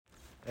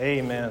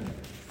Amen.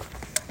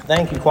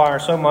 Thank you, choir,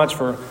 so much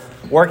for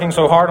working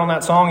so hard on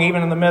that song.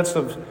 Even in the midst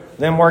of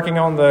them working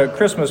on the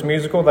Christmas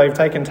musical, they've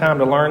taken time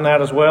to learn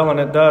that as well, and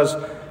it does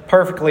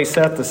perfectly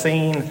set the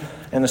scene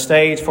and the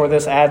stage for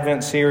this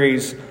Advent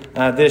series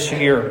this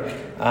year.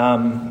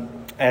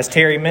 As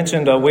Terry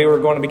mentioned, we were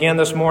going to begin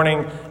this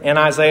morning in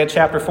Isaiah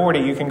chapter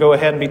 40. You can go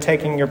ahead and be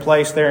taking your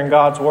place there in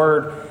God's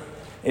Word.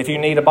 If you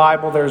need a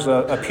Bible, there's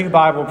a pew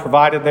Bible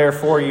provided there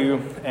for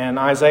you. And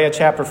Isaiah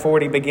chapter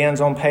 40 begins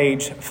on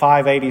page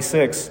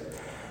 586.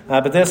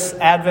 But this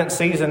Advent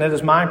season, it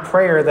is my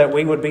prayer that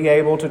we would be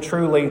able to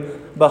truly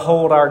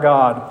behold our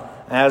God.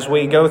 As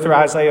we go through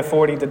Isaiah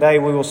 40 today,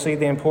 we will see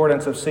the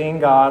importance of seeing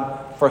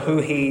God for who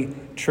He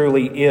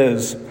truly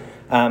is.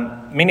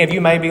 Many of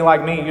you may be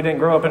like me. You didn't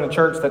grow up in a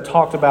church that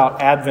talked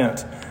about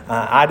Advent.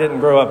 I didn't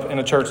grow up in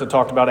a church that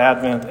talked about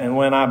Advent. And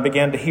when I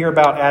began to hear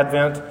about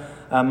Advent,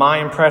 my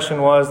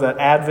impression was that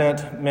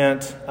Advent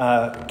meant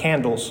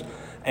candles.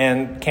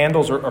 And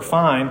candles are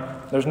fine.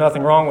 There's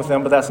nothing wrong with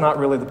them, but that's not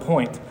really the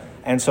point.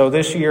 And so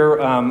this year,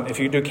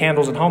 if you do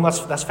candles at home,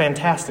 that's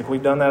fantastic.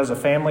 We've done that as a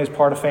family, as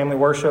part of family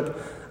worship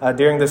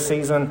during this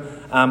season.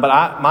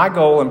 But my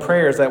goal and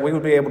prayer is that we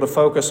would be able to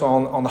focus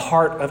on the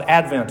heart of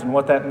Advent and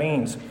what that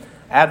means.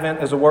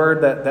 Advent is a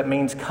word that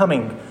means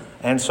coming.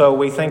 And so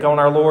we think on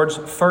our Lord's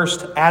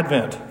first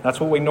Advent. That's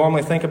what we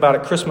normally think about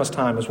at Christmas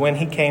time, is when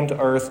He came to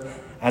earth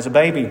as a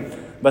baby.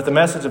 But the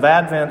message of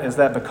Advent is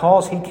that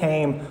because He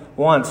came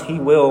once, He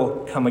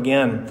will come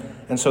again.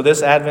 And so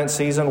this Advent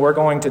season, we're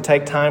going to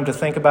take time to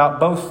think about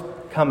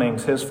both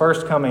comings. His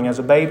first coming as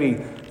a baby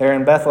there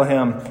in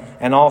Bethlehem,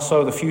 and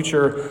also the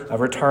future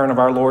return of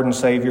our Lord and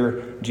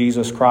Savior,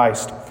 Jesus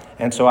Christ.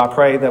 And so I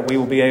pray that we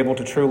will be able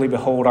to truly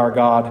behold our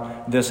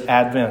God this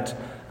Advent.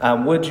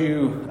 Would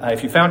you,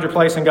 if you found your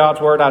place in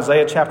God's Word,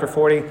 Isaiah chapter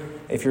 40,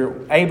 if you're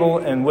able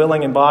and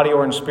willing in body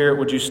or in spirit,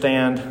 would you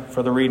stand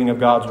for the reading of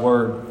God's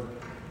Word?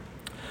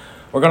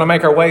 We're going to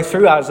make our way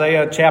through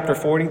Isaiah chapter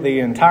 40, the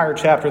entire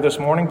chapter this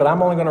morning, but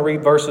I'm only going to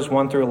read verses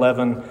 1 through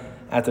 11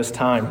 at this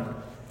time.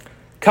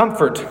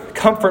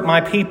 Comfort my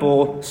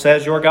people,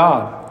 says your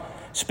God.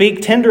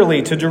 Speak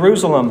tenderly to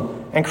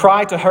Jerusalem and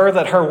cry to her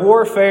that her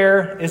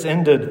warfare is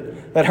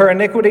ended, that her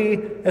iniquity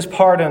is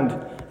pardoned,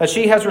 that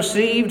she has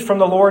received from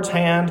the Lord's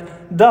hand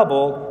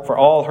double for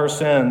all her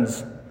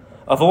sins.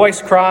 A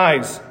voice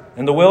cries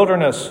in the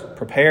wilderness,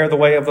 prepare the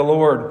way of the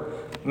Lord.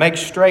 Make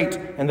straight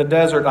in the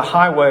desert a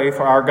highway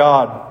for our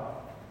God.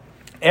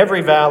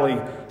 Every valley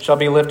shall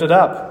be lifted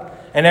up,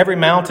 and every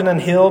mountain and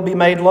hill be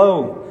made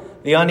low.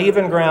 The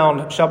uneven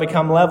ground shall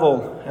become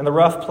level, and the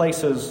rough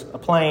places a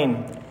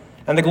plain.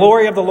 And the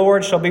glory of the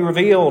Lord shall be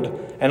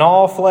revealed, and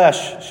all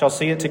flesh shall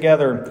see it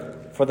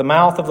together. For the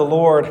mouth of the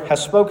Lord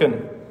has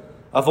spoken.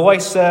 A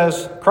voice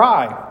says,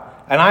 cry.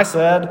 And I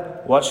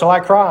said, what shall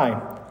I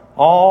cry?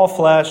 All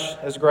flesh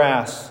is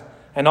grass,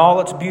 and all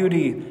its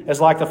beauty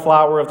is like the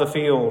flower of the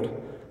field.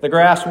 The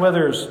grass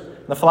withers,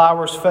 and the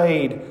flowers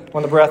fade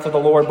when the breath of the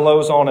Lord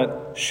blows on it.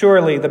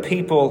 Surely the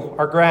people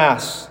are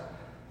grass.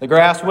 The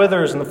grass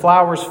withers and the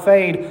flowers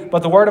fade,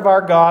 but the word of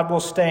our God will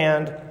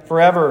stand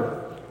forever.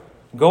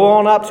 Go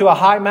on up to a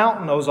high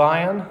mountain, O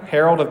Zion,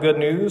 herald of good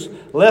news.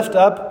 Lift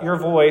up your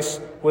voice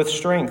with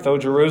strength, O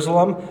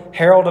Jerusalem,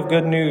 herald of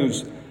good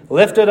news.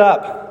 Lift it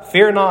up,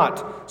 fear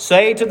not.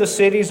 Say to the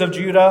cities of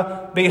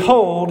Judah,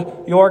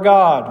 behold your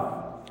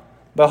God.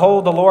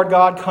 Behold, the Lord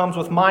God comes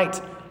with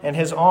might, and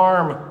His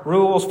arm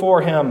rules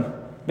for Him.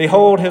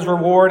 Behold, His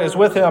reward is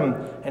with Him,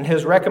 and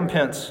His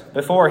recompense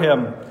before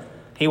Him.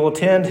 He will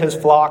tend His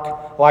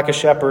flock like a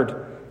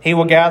shepherd. He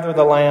will gather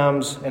the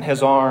lambs in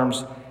His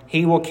arms.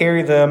 He will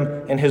carry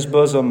them in His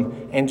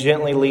bosom and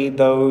gently lead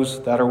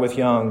those that are with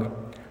young.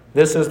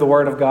 This is the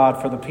word of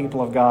God for the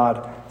people of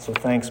God. So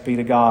thanks be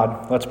to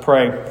God. Let's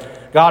pray.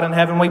 God in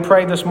heaven, we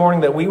pray this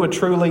morning that we would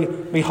truly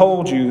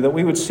behold you, that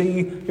we would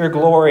see your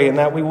glory, and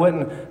that we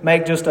wouldn't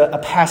make just a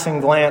passing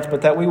glance,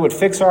 but that we would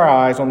fix our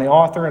eyes on the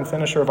author and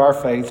finisher of our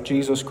faith,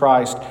 Jesus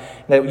Christ,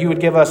 that you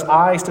would give us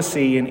eyes to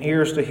see and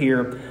ears to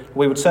hear.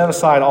 We would set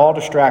aside all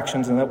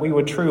distractions, and that we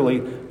would truly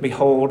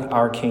behold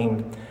our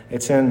King.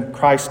 It's in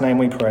Christ's name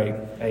we pray.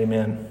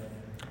 Amen.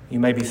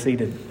 You may be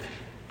seated.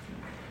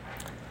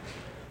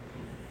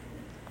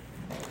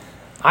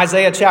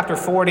 Isaiah chapter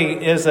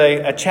 40 is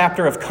a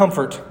chapter of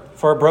comfort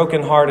for a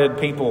broken-hearted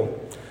people.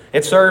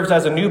 It serves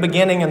as a new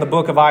beginning in the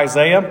book of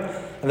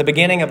Isaiah, and the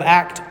beginning of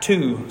Act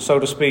 2, so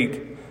to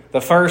speak.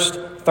 The first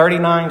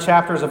 39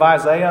 chapters of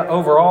Isaiah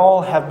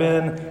overall have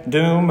been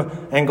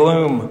doom and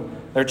gloom.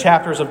 They're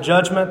chapters of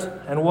judgment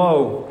and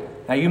woe.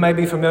 Now, you may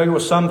be familiar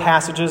with some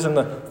passages in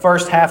the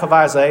first half of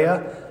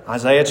Isaiah.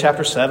 Isaiah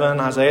chapter 7,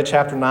 Isaiah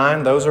chapter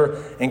 9. Those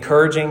are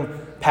encouraging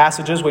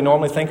passages we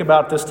normally think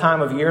about this time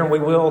of year, and we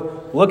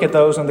will look at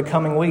those in the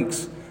coming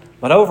weeks.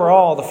 But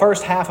overall, the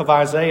first half of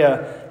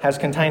Isaiah has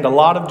contained a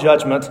lot of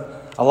judgment,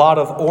 a lot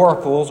of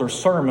oracles or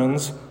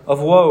sermons of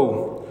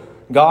woe.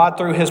 God,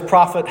 through His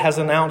prophet, has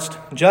announced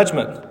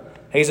judgment.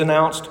 He's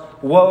announced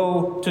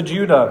woe to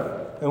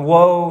Judah, and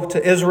woe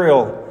to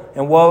Israel,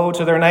 and woe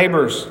to their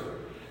neighbors.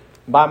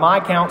 By my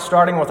count,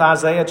 starting with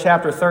Isaiah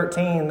chapter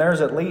 13,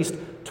 there's at least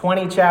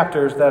 20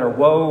 chapters that are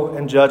woe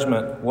and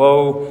judgment,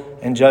 woe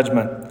and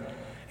judgment.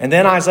 And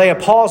then Isaiah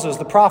pauses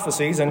the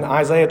prophecies in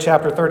Isaiah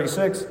chapter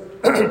 36,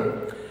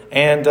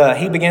 and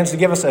he begins to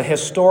give us a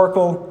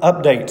historical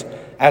update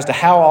as to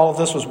how all of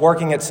this was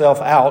working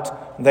itself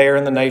out there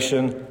in the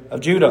nation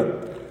of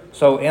Judah.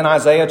 So in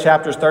Isaiah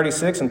chapters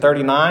 36 and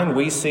 39,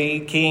 we see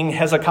King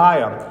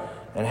Hezekiah.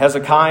 And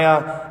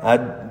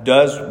Hezekiah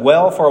does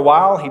well for a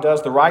while. He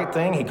does the right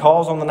thing. He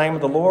calls on the name of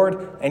the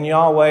Lord, and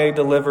Yahweh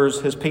delivers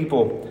his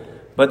people.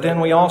 But then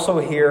we also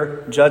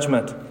hear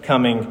judgment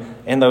coming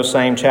in those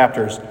same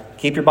chapters.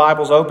 Keep your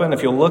Bibles open.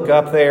 If you'll look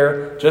up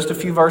there just a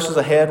few verses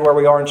ahead where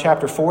we are in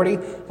chapter 40,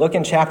 look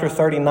in chapter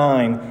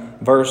 39,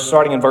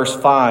 starting in verse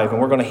 5.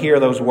 And we're going to hear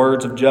those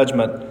words of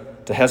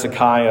judgment to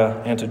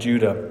Hezekiah and to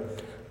Judah.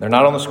 They're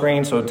not on the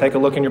screen, so take a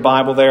look in your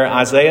Bible there.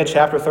 Isaiah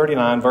chapter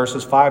 39,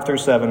 verses 5 through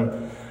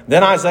 7.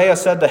 Then Isaiah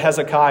said to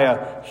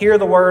Hezekiah, "Hear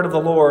the word of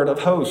the Lord of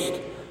hosts.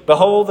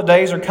 Behold, the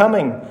days are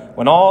coming,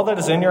 when all that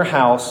is in your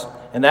house,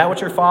 and that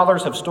which your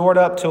fathers have stored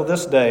up till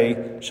this day,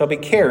 shall be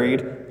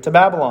carried to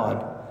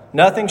Babylon.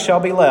 Nothing shall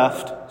be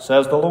left,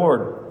 says the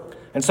Lord.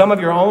 And some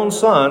of your own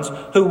sons,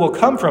 who will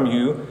come from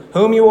you,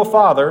 whom you will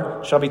father,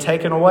 shall be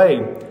taken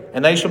away,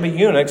 and they shall be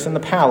eunuchs in the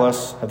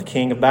palace of the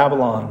king of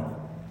Babylon."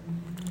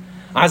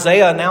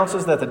 Isaiah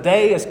announces that the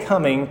day is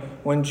coming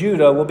when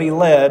Judah will be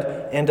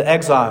led into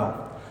exile.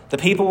 The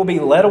people will be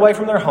led away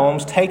from their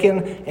homes,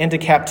 taken into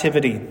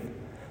captivity.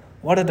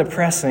 What a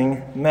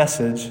depressing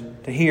message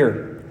to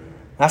hear.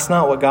 That's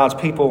not what God's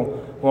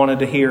people wanted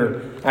to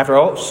hear.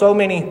 After so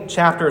many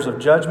chapters of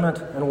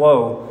judgment and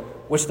woe,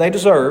 which they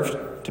deserved,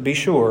 to be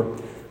sure,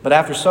 but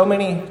after so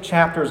many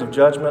chapters of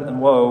judgment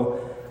and woe,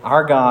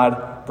 our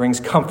God brings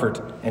comfort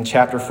in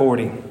chapter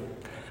 40.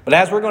 But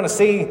as we're going to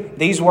see,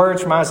 these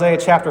words from Isaiah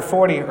chapter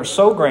 40 are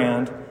so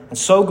grand and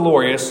so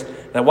glorious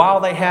that while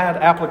they had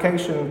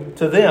application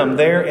to them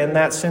there in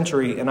that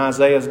century in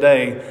Isaiah's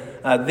day,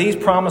 these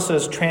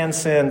promises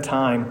transcend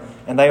time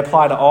and they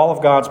apply to all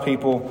of God's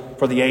people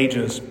for the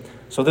ages.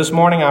 So this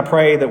morning I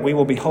pray that we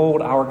will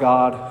behold our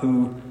God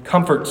who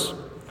comforts.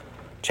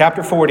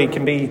 Chapter 40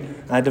 can be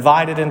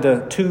divided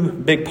into two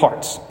big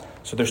parts.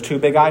 So there's two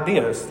big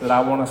ideas that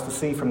I want us to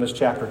see from this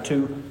chapter,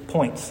 2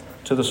 points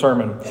to the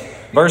sermon.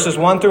 Verses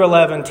 1 through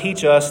 11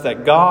 teach us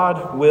that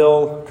God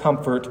will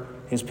comfort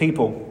his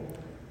people.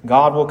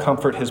 God will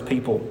comfort his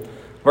people.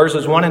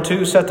 Verses 1 and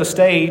 2 set the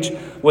stage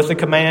with the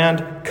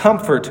command,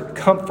 "Comfort,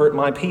 comfort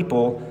my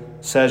people,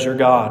 says your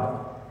God."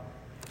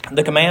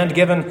 The command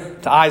given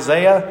to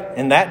Isaiah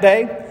in that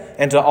day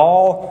and to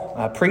all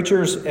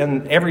preachers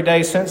in every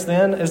day since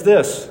then is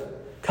this: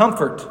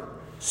 comfort.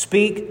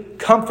 Speak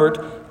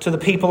comfort to the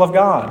people of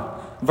God.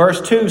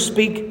 Verse 2,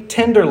 speak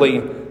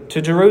tenderly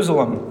to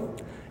Jerusalem.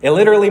 It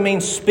literally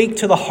means speak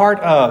to the heart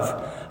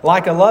of.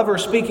 Like a lover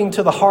speaking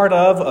to the heart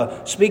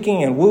of,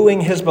 speaking and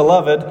wooing his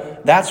beloved,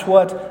 that's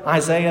what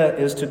Isaiah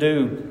is to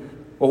do.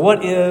 Well,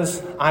 what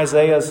is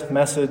Isaiah's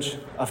message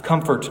of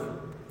comfort?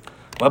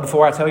 Well,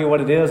 before I tell you what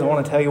it is, I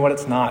want to tell you what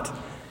it's not.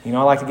 I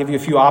like to give you a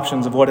few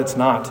options of what it's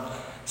not.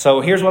 So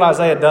here's what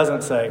Isaiah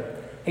doesn't say.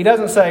 He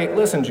doesn't say,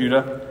 "Listen,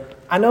 Judah,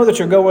 I know that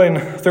you're going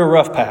through a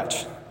rough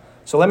patch.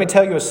 So let me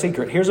tell you a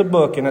secret. Here's a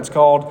book, and it's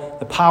called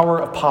The Power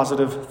of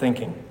Positive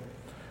Thinking."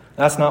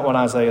 That's not what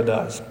Isaiah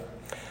does.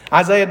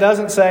 Isaiah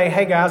doesn't say,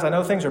 "Hey guys, I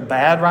know things are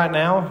bad right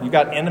now. You've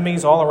got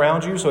enemies all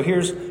around you. So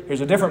here's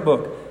a different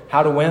book,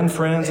 How to Win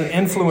Friends and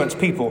Influence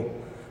People."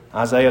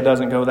 Isaiah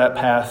doesn't go that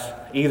path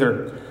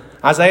either.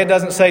 Isaiah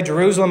doesn't say,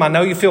 "Jerusalem, I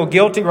know you feel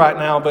guilty right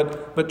now,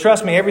 but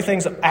trust me,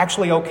 everything's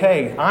actually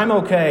okay. I'm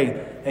okay,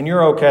 and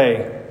you're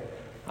okay."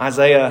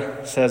 Isaiah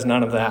says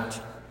none of that.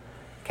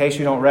 In case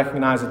you don't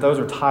recognize that those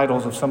are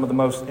titles of some of the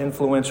most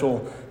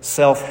influential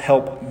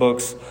self-help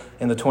books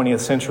in the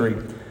 20th century.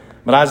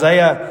 But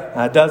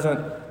Isaiah doesn't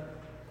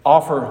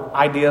offer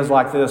ideas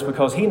like this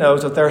because he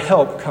knows that their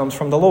help comes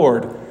from the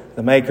Lord,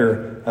 the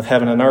maker of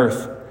heaven and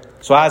earth.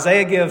 So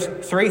Isaiah gives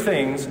 3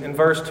 things in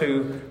verse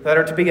 2 that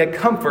are to be a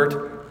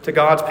comfort to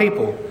God's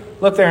people.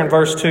 Look there in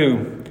verse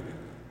 2.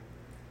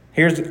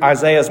 Here's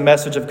Isaiah's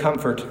message of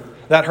comfort: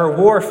 that her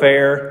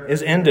warfare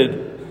is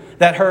ended,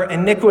 that her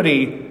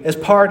iniquity is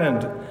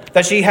pardoned,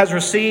 that she has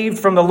received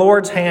from the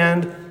Lord's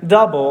hand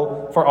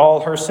double for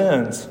all her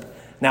sins.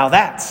 Now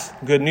that's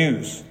good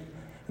news.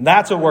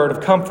 That's a word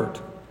of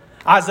comfort.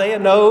 Isaiah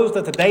knows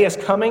that the day is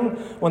coming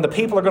when the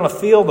people are going to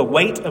feel the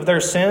weight of their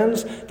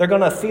sins. They're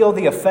going to feel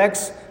the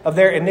effects of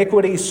their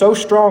iniquity so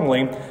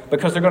strongly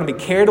because they're going to be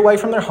carried away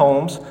from their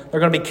homes. They're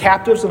going to be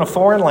captives in a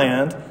foreign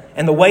land.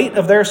 And the weight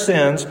of their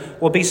sins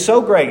will be so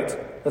great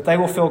that they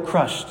will feel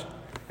crushed.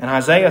 And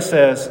Isaiah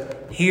says,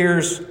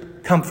 here's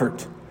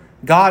comfort.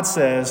 God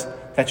says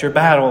that your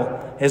battle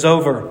is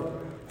over.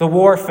 The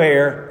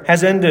warfare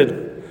has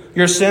ended.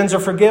 Your sins are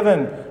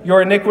forgiven.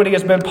 Your iniquity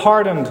has been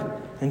pardoned.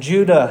 And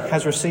Judah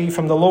has received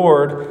from the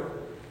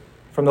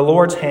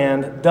Lord's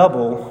hand,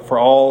 double for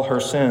all her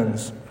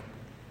sins.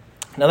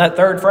 Now that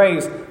third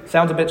phrase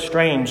sounds a bit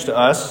strange to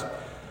us,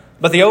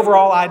 but the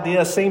overall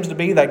idea seems to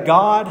be that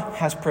God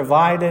has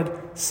provided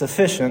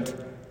sufficient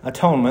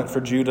atonement for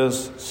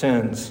Judah's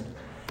sins.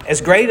 As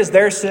great as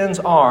their sins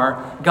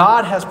are,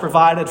 God has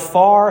provided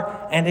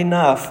far and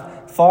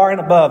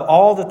above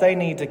all that they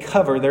need to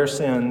cover their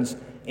sins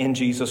in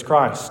Jesus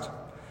Christ.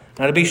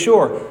 Now, to be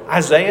sure,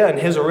 Isaiah and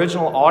his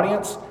original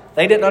audience,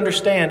 they didn't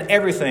understand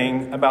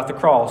everything about the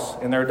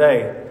cross in their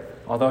day.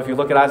 Although if you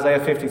look at Isaiah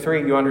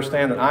 53, you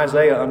understand that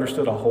Isaiah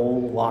understood a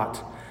whole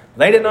lot.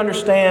 They didn't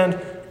understand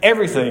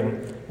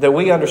everything that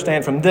we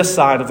understand from this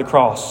side of the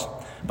cross.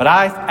 But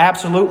I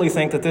absolutely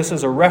think that this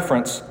is a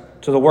reference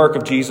to the work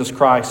of Jesus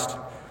Christ.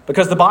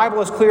 Because the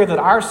Bible is clear that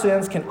our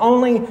sins can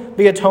only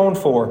be atoned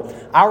for.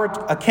 Our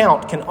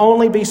account can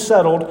only be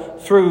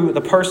settled through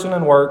the person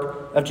and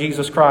work of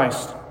Jesus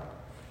Christ.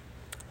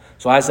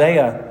 So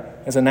Isaiah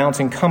is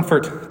announcing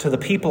comfort to the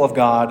people of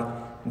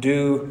God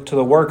due to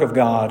the work of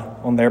God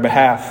on their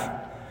behalf.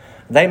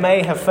 They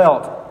may have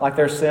felt like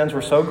their sins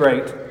were so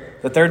great,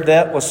 that their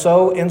debt was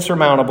so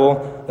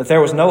insurmountable, that there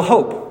was no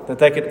hope that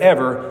they could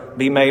ever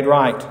be made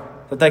right,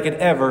 that they could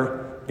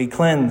ever be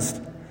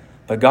cleansed.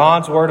 But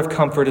God's word of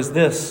comfort is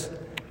this: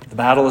 the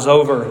battle is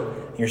over,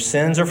 your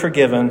sins are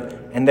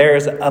forgiven, and there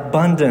is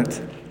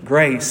abundant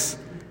grace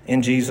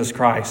in Jesus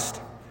Christ.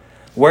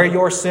 Where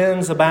your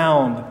sins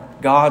abound,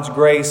 God's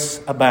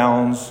grace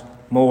abounds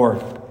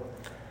more.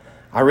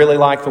 I really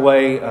like the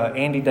way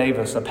Andy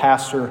Davis, a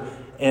pastor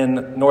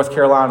in North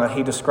Carolina,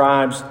 he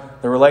describes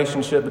the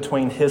relationship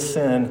between his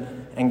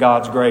sin and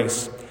God's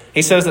grace.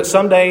 He says that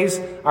some days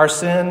our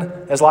sin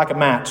is like a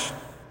match.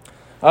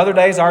 Other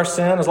days our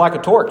sin is like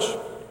a torch.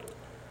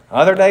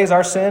 Other days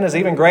our sin is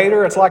even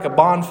greater. It's like a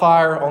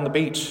bonfire on the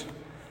beach.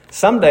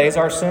 Some days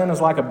our sin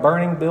is like a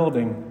burning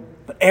building.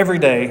 But every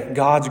day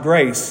God's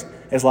grace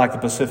is like the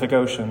Pacific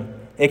Ocean.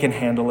 It can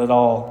handle it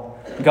all.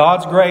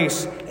 God's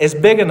grace is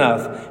big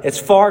enough. It's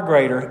far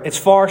greater. It's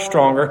far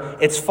stronger.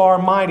 It's far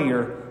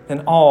mightier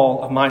than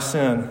all of my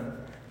sin.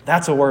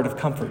 That's a word of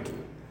comfort.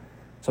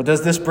 So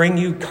does this bring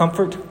you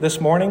comfort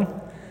this morning?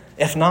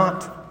 If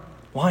not,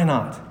 why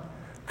not?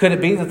 Could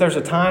it be that there's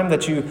a time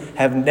that you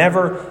have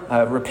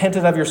never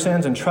repented of your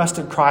sins and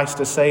trusted Christ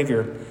as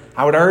Savior?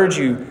 I would urge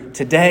you,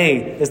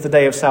 today is the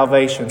day of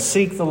salvation.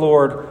 Seek the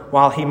Lord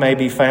while he may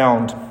be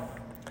found.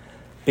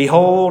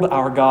 Behold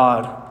our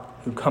God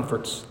who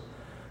comforts.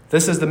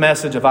 This is the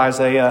message of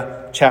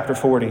Isaiah chapter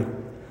 40.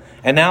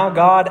 And now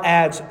God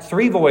adds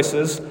 3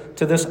 voices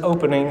to this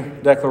opening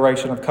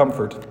declaration of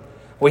comfort.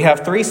 We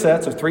have 3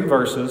 sets of 3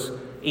 verses,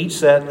 each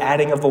set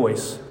adding a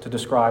voice to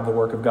describe the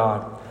work of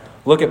God.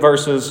 Look at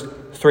verses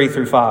 3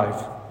 through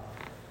 5.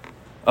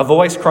 A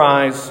voice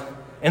cries,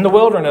 "In the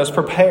wilderness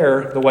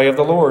prepare the way of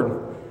the Lord.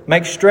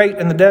 Make straight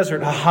in the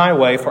desert a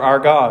highway for our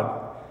God.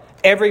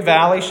 Every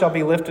valley shall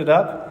be lifted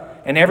up,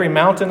 and every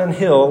mountain and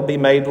hill be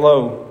made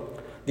low.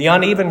 The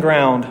uneven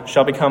ground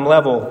shall become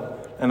level,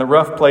 and the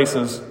rough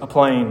places a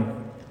plain.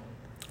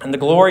 And the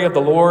glory of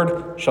the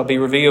Lord shall be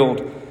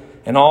revealed,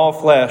 and all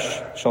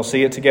flesh shall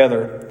see it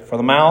together, for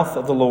the mouth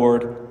of the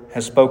Lord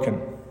has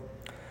spoken."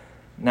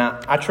 Now,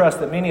 I trust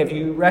that many of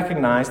you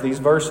recognize these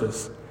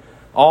verses.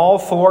 All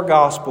 4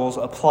 Gospels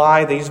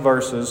apply these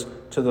verses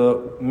to the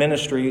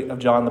ministry of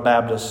John the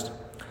Baptist.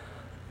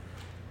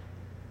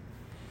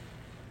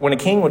 When a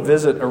king would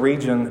visit a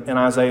region in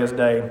Isaiah's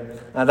day,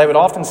 they would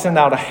often send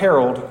out a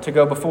herald to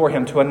go before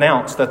him to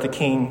announce that the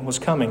king was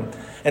coming.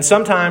 And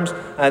sometimes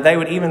they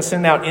would even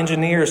send out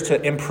engineers to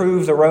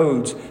improve the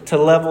roads, to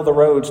level the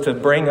roads, to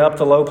bring up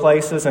the low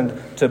places and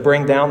to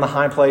bring down the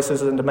high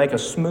places and to make a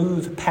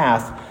smooth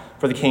path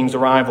for the king's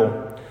arrival.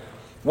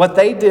 What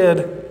they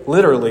did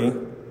literally,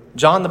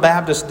 John the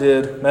Baptist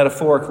did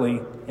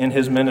metaphorically in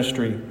his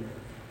ministry.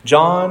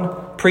 John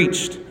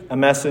preached a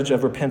message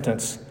of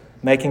repentance,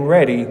 making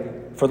ready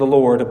for the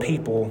Lord a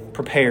people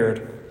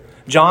prepared.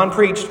 John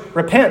preached,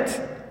 "Repent,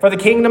 for the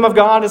kingdom of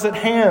God is at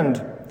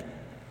hand."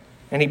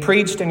 And he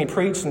preached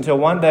until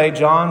one day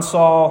John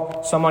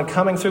saw someone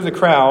coming through the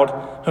crowd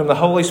whom the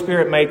Holy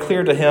Spirit made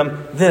clear to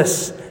him,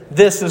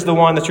 This is the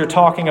one that you're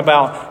talking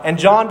about. And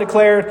John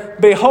declared,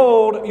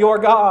 "Behold your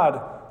God,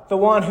 the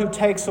one who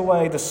takes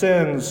away the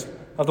sins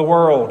of the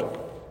world."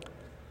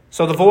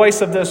 So the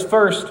voice of this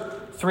first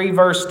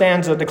 3-verse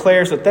stanza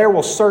declares that there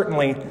will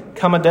certainly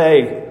come a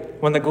day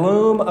when the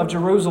gloom of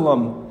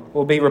Jerusalem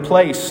will be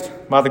replaced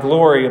by the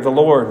glory of the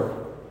Lord.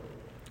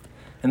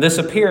 And this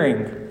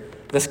appearing,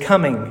 this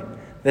coming,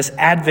 this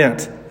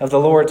advent of the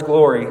Lord's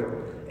glory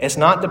is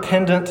not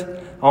dependent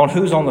on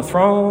who's on the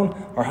throne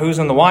or who's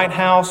in the White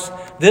House.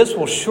 This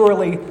will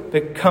surely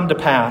come to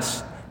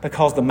pass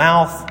because the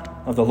mouth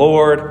of the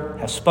Lord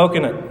has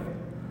spoken it.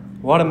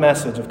 What a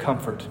message of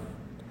comfort.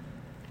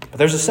 But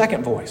there's a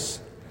second voice,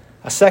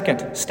 a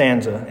second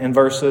stanza in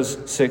verses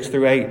 6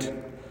 through 8.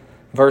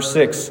 Verse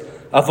 6,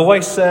 a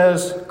voice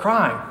says,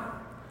 "Cry."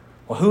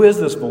 Well, who is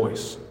this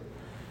voice?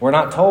 We're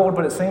not told,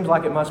 but it seems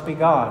like it must be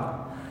God.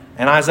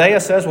 And Isaiah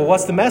says, well,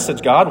 what's the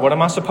message, God? What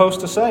am I supposed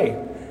to say?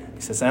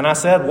 He says, and I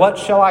said, what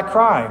shall I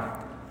cry?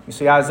 You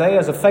see, Isaiah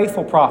is a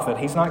faithful prophet.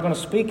 He's not going to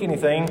speak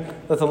anything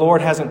that the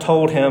Lord hasn't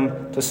told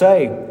him to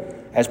say.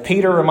 As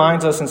Peter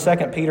reminds us in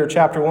 2 Peter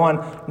chapter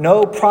 1,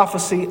 no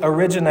prophecy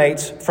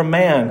originates from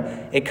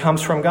man. It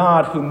comes from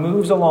God who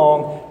moves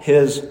along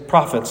his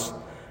prophets.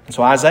 And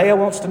so Isaiah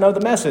wants to know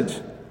the message.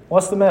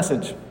 What's the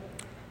message?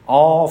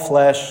 All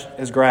flesh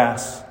is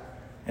grass,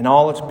 and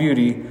all its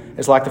beauty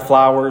is like the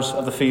flowers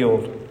of the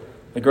field.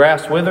 The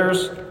grass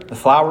withers, the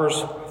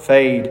flowers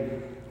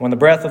fade. When the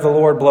breath of the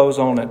Lord blows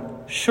on it,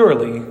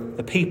 surely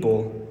the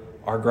people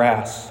are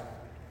grass.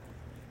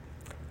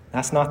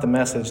 That's not the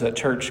message that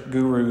church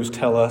growth gurus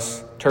tell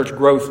us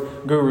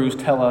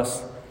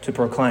to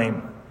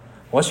proclaim.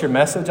 What's your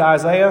message,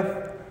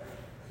 Isaiah?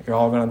 You're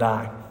all going to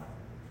die.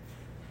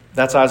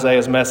 That's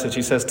Isaiah's message.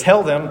 He says,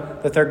 tell them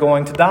that they're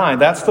going to die.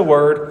 That's the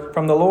word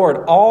from the Lord.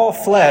 All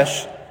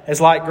flesh is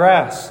like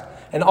grass,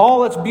 and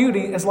all its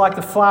beauty is like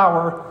the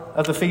flower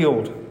of the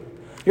field.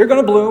 You're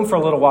going to bloom for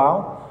a little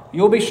while.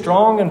 You'll be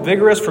strong and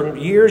vigorous for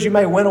years. You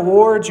may win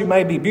awards. You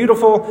may be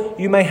beautiful.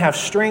 You may have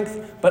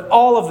strength. But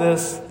all of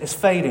this is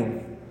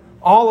fading.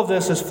 All of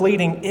this is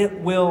fleeting.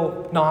 It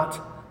will not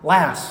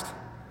last.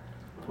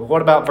 Well,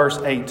 what about verse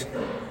 8?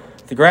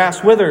 The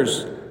grass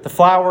withers, the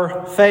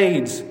flower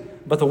fades,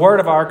 but the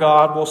word of our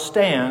God will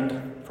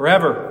stand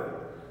forever.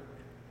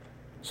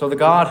 So the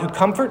God who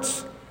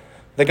comforts,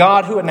 the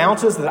God who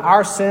announces that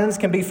our sins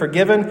can be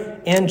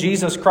forgiven in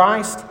Jesus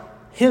Christ,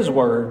 his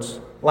words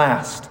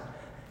last.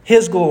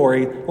 His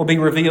glory will be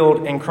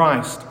revealed in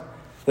Christ.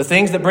 The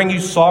things that bring you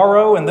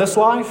sorrow in this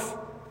life,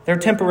 they're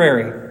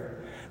temporary.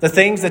 The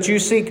things that you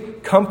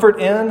seek comfort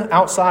in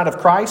outside of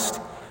Christ,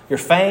 your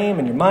fame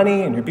and your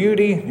money and your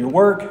beauty, your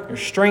work, your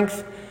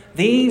strength,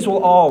 these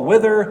will all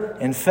wither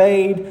and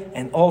fade,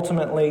 and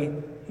ultimately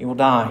you will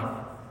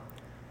die.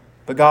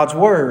 But God's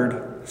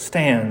word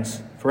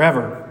stands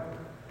forever.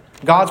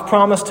 God's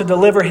promise to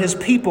deliver his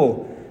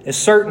people is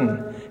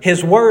certain.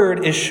 His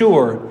word is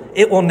sure.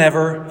 It will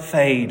never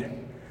fade.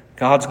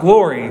 God's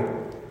glory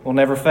will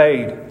never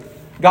fade.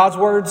 God's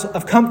words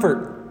of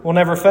comfort will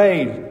never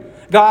fade.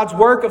 God's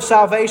work of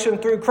salvation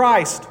through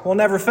Christ will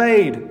never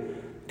fade.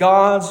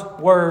 God's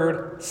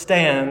word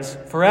stands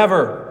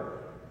forever.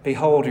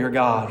 Behold your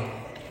God.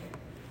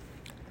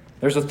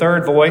 There's a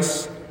third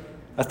voice,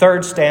 a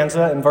third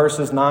stanza in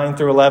verses 9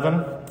 through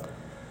 11.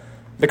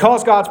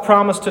 Because God's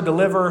promised to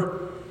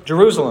deliver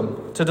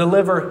Jerusalem, to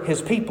deliver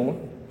his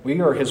people,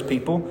 we are his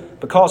people,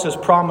 because his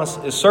promise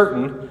is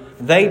certain,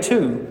 they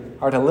too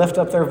are to lift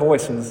up their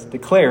voices,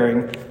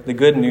 declaring the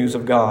good news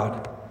of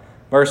God.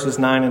 Verses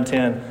 9 and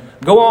 10.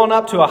 Go on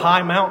up to a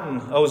high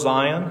mountain, O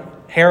Zion,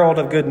 herald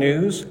of good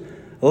news.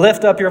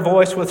 Lift up your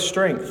voice with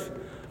strength.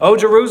 O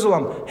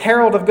Jerusalem,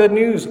 herald of good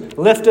news,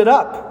 lift it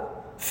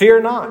up.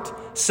 Fear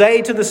not.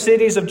 Say to the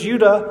cities of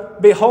Judah,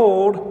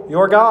 behold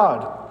your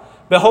God.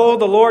 Behold,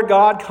 the Lord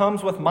God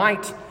comes with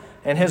might,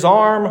 and his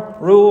arm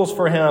rules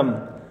for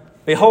him.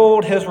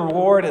 Behold, his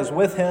reward is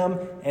with him,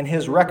 and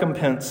his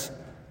recompense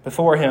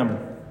before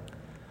him.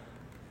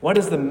 What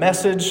is the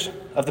message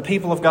of the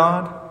people of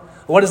God?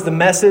 What is the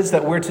message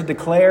that we're to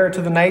declare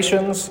to the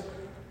nations?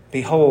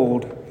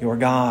 Behold your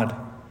God.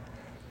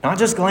 Not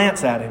just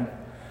glance at him,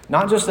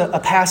 not just a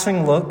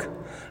passing look,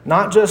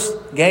 not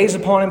just gaze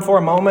upon him for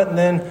a moment and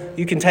then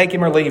you can take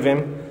him or leave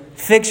him.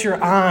 Fix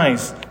your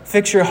eyes,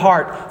 fix your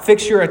heart,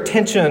 fix your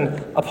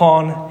attention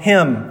upon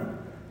him.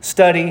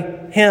 Study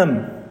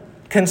him.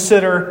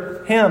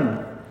 Consider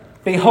him.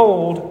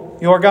 Behold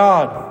your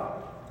God.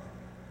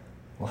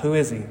 Well, who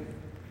is he?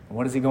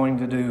 What is he going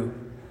to do?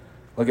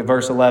 Look at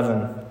verse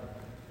 11.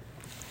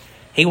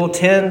 He will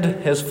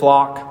tend his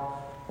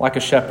flock like a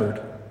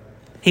shepherd.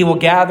 He will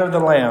gather the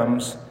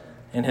lambs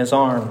in his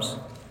arms.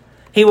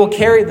 He will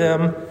carry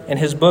them in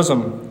his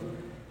bosom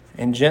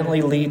and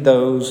gently lead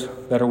those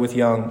that are with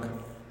young.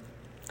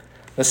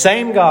 The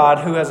same God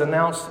who has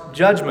announced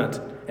judgment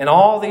in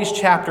all these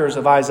chapters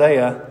of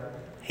Isaiah,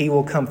 he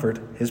will comfort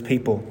his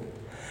people.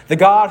 The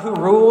God who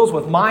rules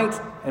with might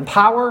and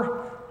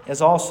power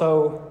is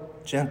also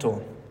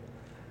gentle.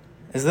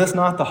 Is this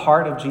not the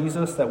heart of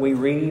Jesus that we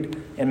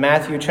read in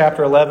Matthew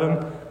chapter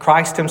 11?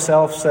 Christ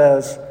himself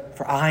says,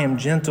 "For I am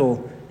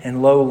gentle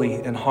and lowly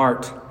in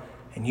heart,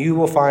 and you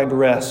will find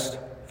rest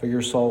for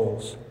your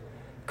souls."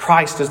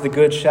 Christ is the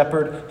good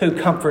shepherd who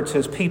comforts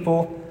his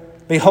people.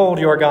 Behold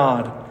your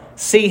God.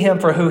 See him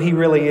for who he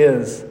really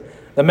is.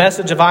 The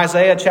message of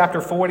Isaiah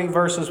chapter 40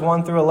 verses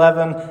 1 through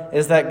 11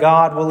 is that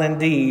God will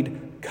indeed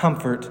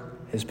comfort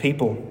his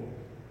people.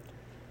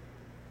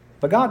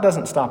 But God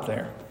doesn't stop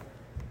there.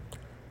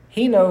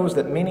 He knows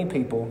that many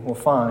people will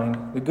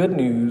find the good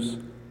news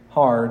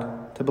hard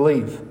to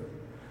believe.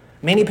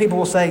 Many people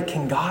will say,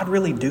 can God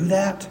really do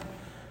that?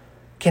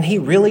 Can he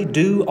really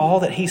do all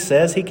that he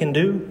says he can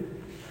do?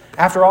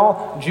 After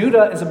all,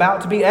 Judah is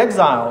about to be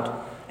exiled.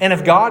 And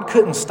if God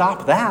couldn't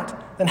stop that,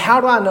 then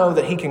how do I know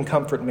that he can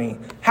comfort me?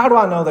 How do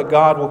I know that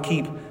God will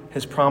keep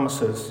his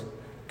promises?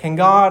 Can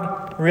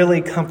God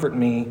really comfort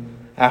me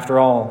after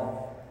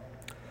all?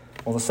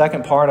 Well, the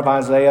second part of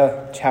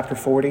Isaiah chapter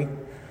 40,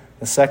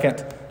 the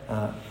second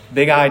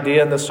big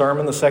idea in this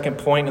sermon, the second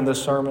point in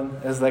this sermon,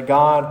 is that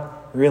God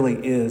really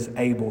is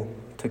able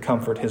to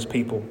comfort his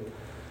people.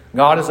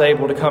 God is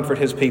able to comfort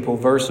his people,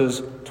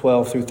 verses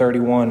 12 through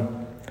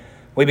 31.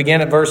 We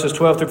begin at verses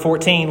 12 through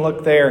 14.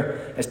 Look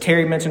there. As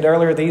Terry mentioned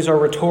earlier, these are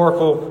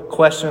rhetorical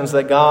questions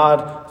that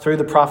God, through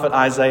the prophet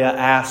Isaiah,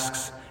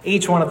 asks.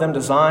 Each one of them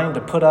designed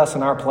to put us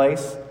in our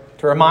place,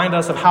 to remind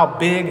us of how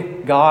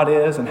big God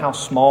is and how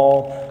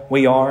small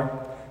we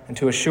are, and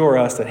to assure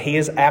us that he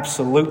is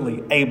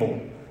absolutely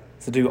able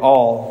to do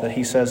all that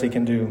he says he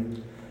can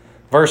do.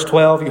 Verse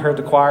 12, you heard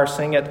the choir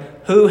sing it.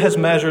 Who has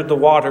measured the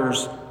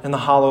waters in the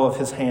hollow of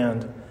his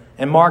hand,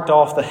 and marked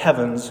off the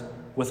heavens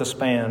with a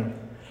span,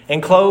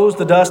 enclosed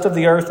the dust of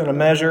the earth in a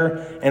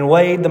measure, and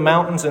weighed the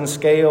mountains in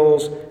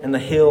scales and the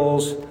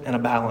hills in a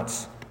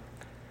balance?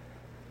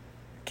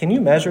 Can you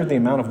measure the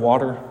amount of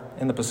water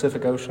in the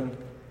Pacific Ocean?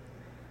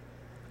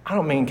 I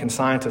don't mean can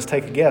scientists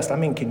take a guess. I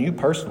mean, can you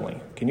personally?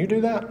 Can you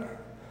do that?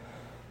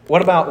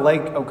 What about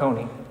Lake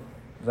Oconee?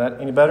 Is that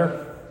any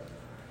better?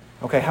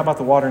 Okay, how about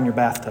the water in your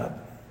bathtub?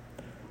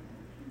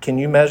 Can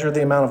you measure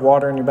the amount of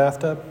water in your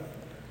bathtub?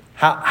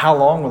 How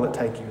long will it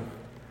take you?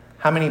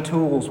 How many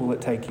tools will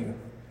it take you?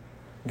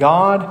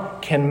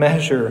 God can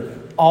measure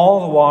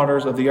all the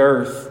waters of the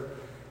earth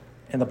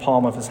in the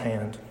palm of his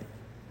hand.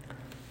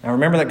 Now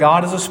remember that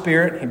God is a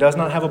spirit. He does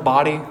not have a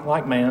body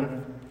like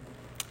man.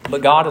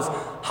 But God is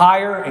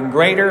higher and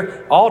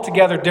greater,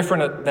 altogether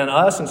different than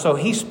us. And so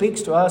he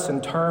speaks to us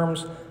in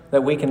terms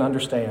that we can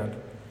understand.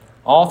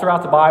 All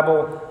throughout the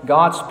Bible,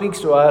 God speaks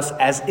to us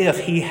as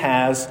if he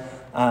has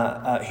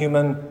a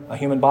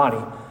human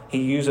body.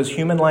 He uses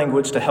human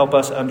language to help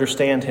us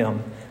understand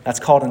him. That's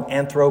called an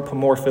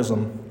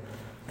anthropomorphism.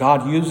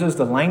 God uses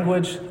the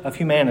language of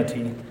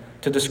humanity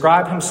to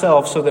describe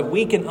himself so that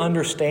we can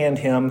understand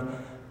him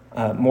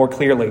more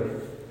clearly.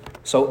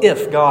 So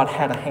if God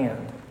had a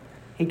hand,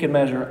 he could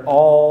measure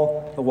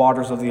all the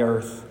waters of the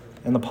earth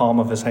in the palm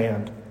of his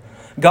hand.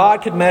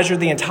 God could measure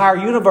the entire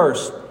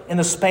universe in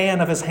the span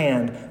of his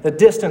hand. The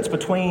distance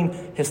between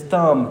his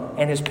thumb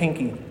and his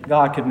pinky,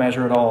 God could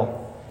measure it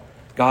all.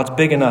 God's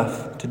big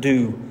enough to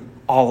do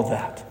all of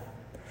that.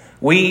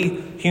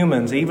 We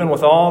humans, even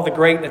with all the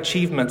great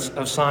achievements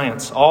of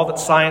science, all that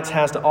science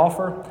has to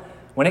offer,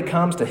 when it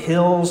comes to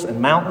hills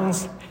and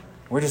mountains,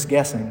 we're just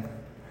guessing.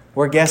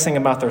 We're guessing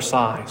about their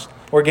size.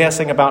 We're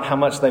guessing about how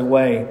much they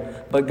weigh.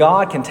 But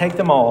God can take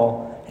them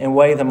all and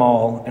weigh them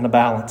all in a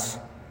balance.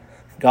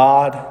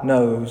 God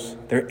knows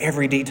their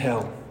every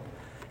detail.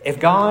 If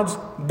God's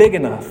big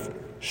enough,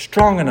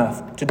 strong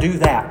enough to do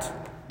that,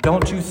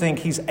 don't you think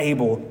he's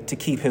able to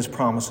keep his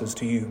promises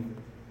to you?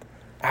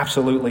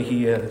 Absolutely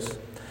he is.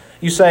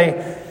 You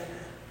say,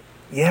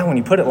 yeah, when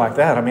you put it like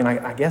that, I mean,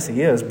 I guess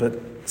he is, but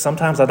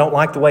sometimes I don't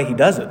like the way he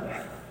does it.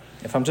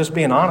 If I'm just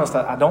being honest,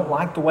 I don't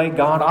like the way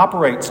God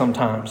operates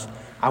sometimes.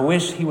 I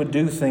wish he would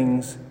do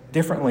things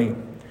differently.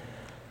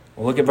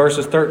 Well, look at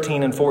verses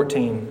 13 and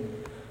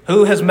 14.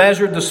 Who has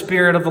measured the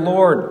Spirit of the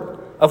Lord?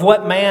 Of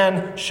what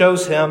man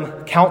shows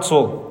him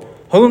counsel?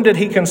 Whom did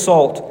he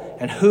consult?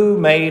 And who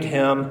made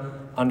him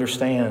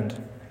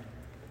understand?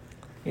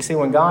 You see,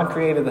 when God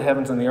created the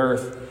heavens and the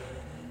earth,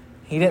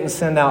 he didn't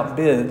send out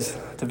bids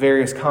to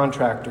various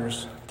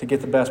contractors to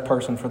get the best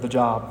person for the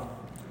job.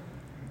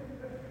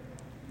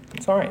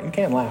 It's all right. You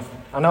can laugh.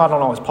 I know I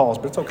don't always pause,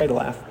 but it's okay to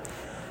laugh.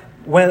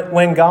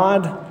 When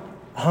God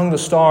hung the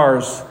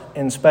stars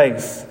in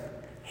space,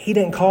 he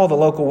didn't call the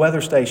local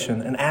weather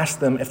station and ask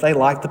them if they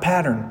liked the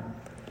pattern.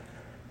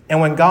 And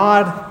when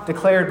God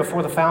declared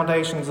before the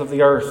foundations of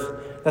the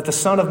earth that the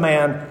Son of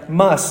Man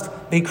must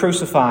be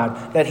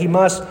crucified, that he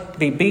must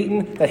be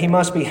beaten, that he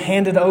must be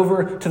handed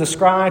over to the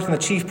scribes and the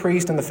chief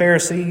priests and the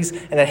Pharisees,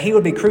 and that he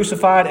would be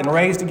crucified and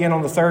raised again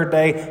on the third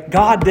day,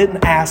 God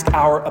didn't ask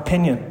our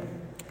opinion.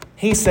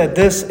 He said,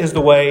 this is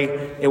the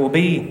way it will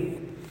be.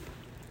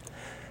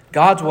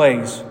 God's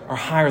ways are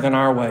higher than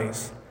our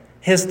ways.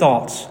 His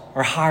thoughts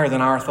are higher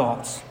than our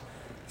thoughts.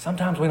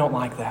 Sometimes we don't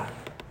like that.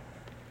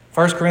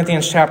 1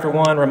 Corinthians chapter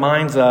 1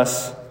 reminds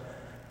us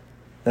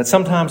that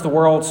sometimes the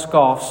world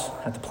scoffs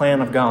at the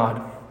plan of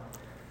God.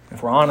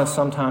 If we're honest,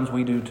 sometimes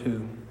we do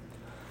too.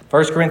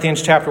 1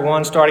 Corinthians chapter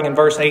 1, starting in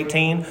verse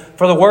 18,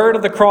 for the word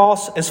of the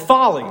cross is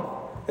folly.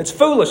 It's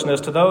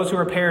foolishness to those who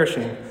are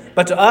perishing.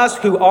 But to us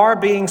who are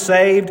being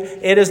saved,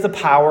 it is the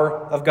power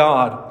of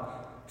God.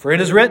 For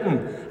it is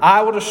written,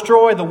 I will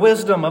destroy the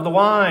wisdom of the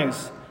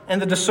wise,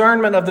 and the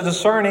discernment of the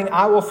discerning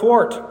I will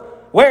thwart.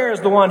 Where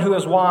is the one who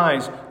is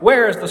wise?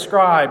 Where is the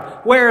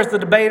scribe? Where is the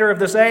debater of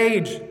this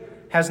age?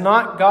 Has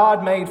not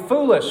God made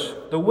foolish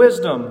the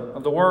wisdom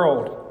of the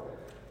world?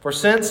 For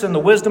since in the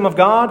wisdom of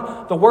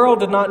God, the world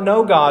did not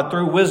know God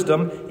through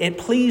wisdom, it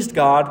pleased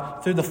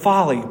God through the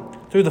folly,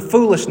 through the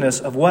foolishness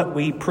of what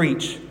we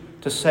preach,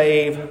 to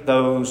save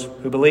those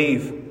who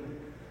believe.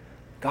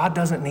 God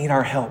doesn't need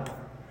our help.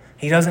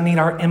 He doesn't need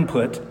our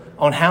input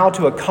on how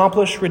to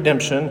accomplish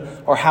redemption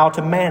or how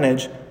to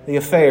manage the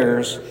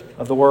affairs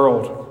of the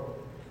world.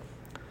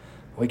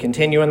 We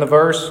continue in the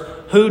verse,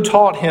 who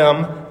taught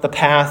him the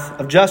path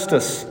of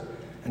justice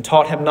and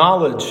taught him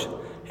knowledge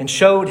and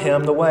showed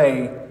him the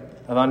way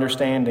of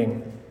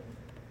understanding.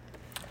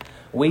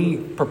 We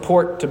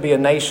purport to be a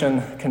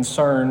nation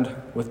concerned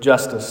with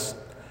justice.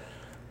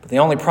 But The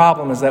only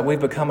problem is that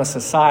we've become a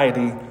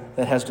society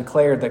that has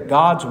declared that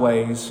God's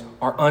ways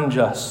are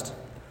unjust.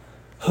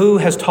 Who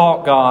has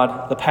taught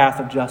God the path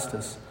of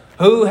justice?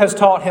 Who has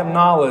taught him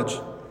knowledge?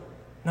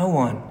 No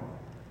one.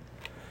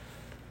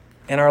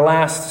 In our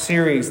last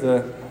series,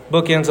 the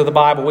bookends of the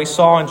Bible, we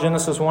saw in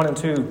Genesis 1 and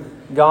 2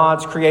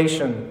 God's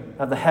creation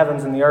of the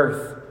heavens and the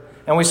earth.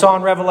 And we saw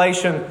in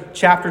Revelation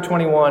chapter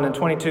 21 and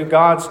 22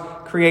 God's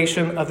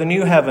creation of the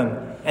new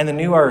heaven and the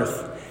new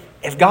earth.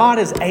 If God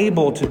is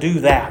able to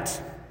do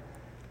that,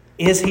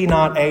 is he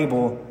not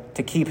able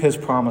to keep his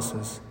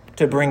promises,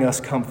 to bring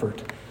us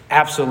comfort?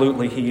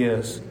 Absolutely he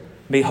is.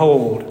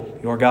 Behold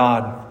your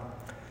God.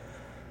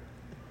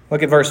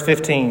 Look at verse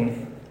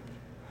 15.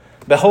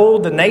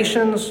 Behold, the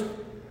nations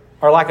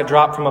are like a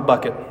drop from a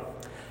bucket,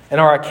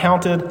 and are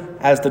accounted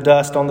as the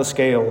dust on the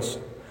scales.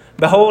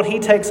 Behold, he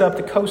takes up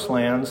the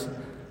coastlands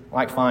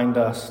like fine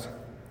dust.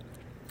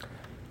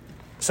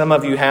 Some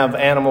of you have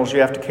animals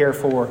you have to care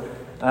for,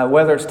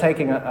 whether it's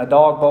taking a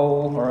dog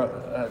bowl or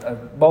a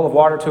bowl of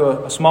water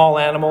to a small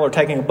animal or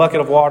taking a bucket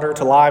of water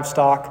to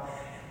livestock.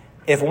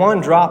 If one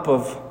drop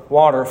of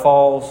water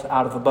falls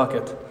out of the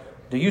bucket,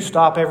 do you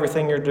stop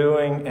everything you're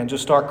doing and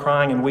just start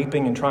crying and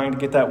weeping and trying to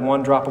get that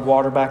one drop of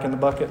water back in the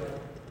bucket?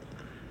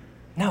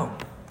 No,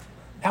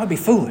 that would be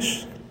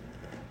foolish.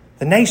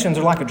 The nations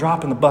are like a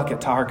drop in the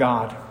bucket to our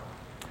God.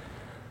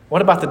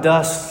 What about the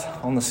dust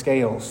on the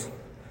scales?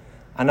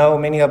 I know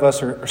many of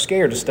us are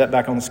scared to step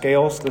back on the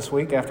scales this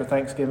week after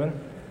Thanksgiving.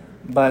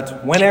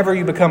 But whenever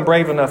you become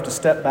brave enough to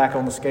step back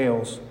on the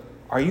scales,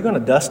 are you going to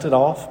dust it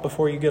off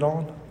before you get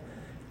on?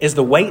 Is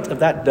the weight of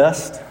that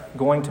dust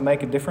going to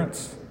make a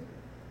difference?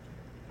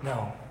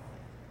 No.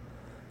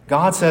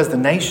 God says the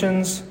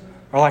nations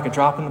are like a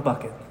drop in the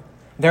bucket.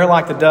 They're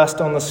like the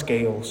dust on the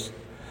scales.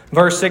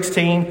 Verse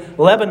 16,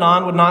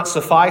 Lebanon would not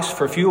suffice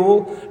for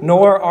fuel,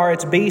 nor are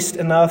its beasts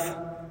enough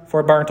for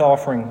a burnt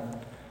offering.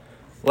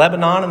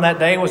 Lebanon in that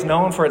day was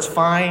known for its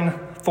fine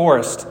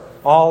forest,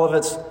 all of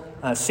its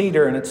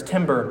cedar and its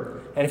timber.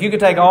 And if you could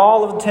take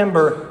all of the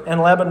timber in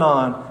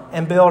Lebanon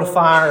and build a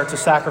fire to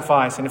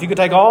sacrifice, and if you could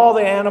take all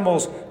the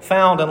animals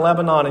found in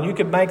Lebanon and you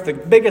could make the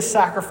biggest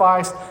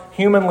sacrifice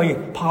humanly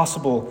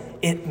possible,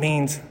 it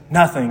means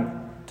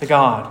nothing to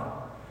God.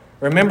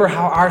 Remember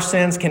how our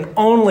sins can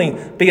only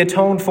be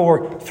atoned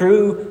for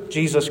through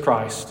Jesus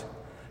Christ,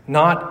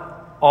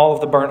 not all of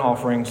the burnt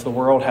offerings the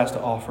world has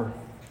to offer.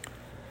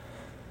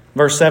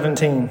 Verse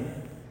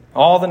 17,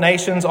 all the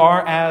nations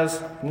are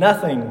as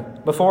nothing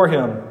before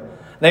him.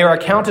 They are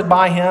accounted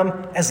by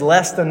him as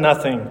less than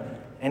nothing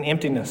and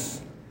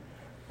emptiness.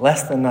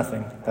 Less than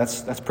nothing.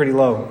 That's pretty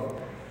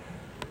low.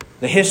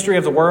 The history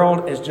of the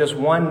world is just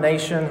one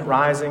nation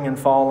rising and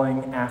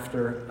falling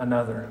after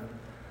another.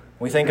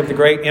 We think of the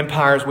great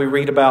empires we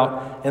read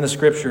about in the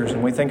Scriptures,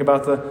 and we think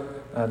about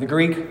the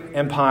Greek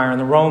Empire and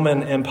the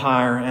Roman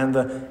Empire and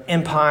the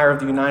Empire of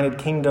the United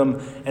Kingdom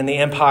and the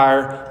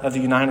Empire of the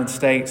United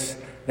States.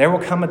 There will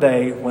come a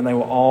day when they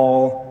will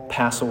all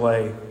pass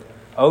away.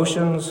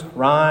 Oceans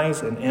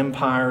rise and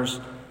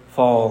empires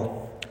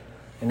fall.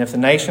 And if the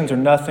nations are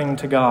nothing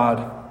to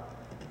God,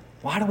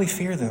 why do we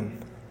fear them?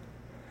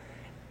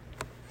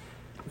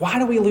 Why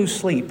do we lose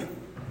sleep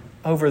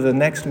over the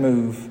next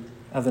move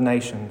of the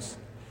nations?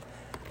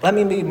 Let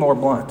me be more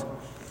blunt.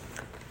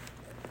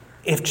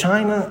 If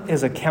China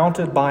is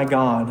accounted by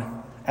God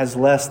as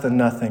less than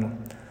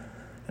nothing,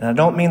 and I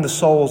don't mean the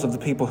souls of the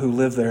people who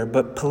live there,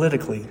 but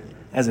politically,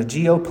 as a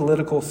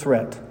geopolitical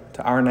threat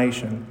to our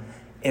nation,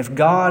 if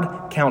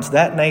God counts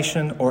that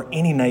nation or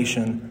any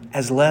nation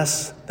as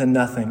less than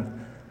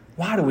nothing,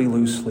 why do we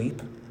lose sleep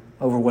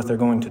over what they're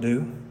going to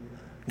do?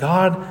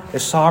 God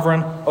is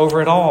sovereign over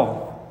it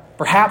all.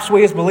 Perhaps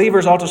we as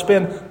believers ought to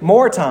spend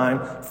more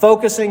time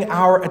focusing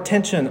our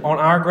attention on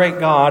our great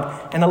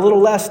God and a little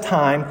less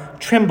time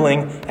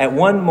trembling at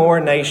one more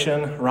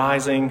nation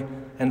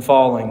rising and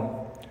falling.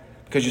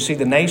 Because you see,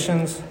 the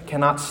nations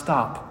cannot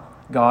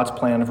stop God's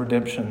plan of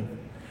redemption.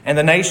 And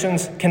the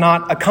nations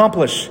cannot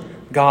accomplish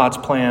God's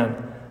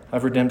plan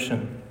of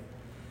redemption.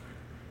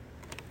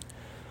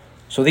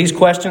 So these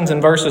questions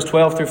in verses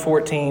 12 through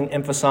 14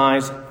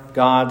 emphasize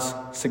God's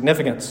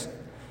significance.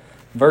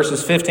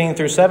 Verses 15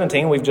 through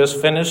 17, we've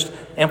just finished,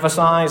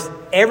 emphasize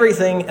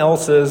everything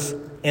else's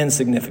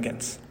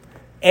insignificance.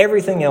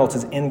 Everything else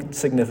is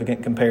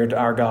insignificant compared to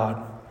our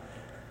God.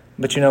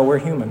 But you know, we're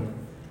human.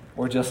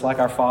 We're just like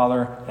our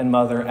father and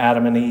mother,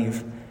 Adam and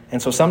Eve.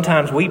 And so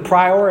sometimes we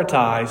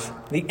prioritize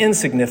the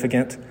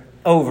insignificant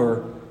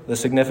over the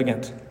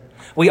significant.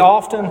 We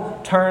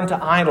often turn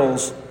to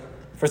idols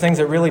for things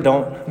that really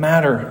don't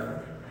matter.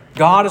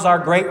 God is our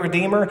great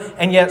Redeemer,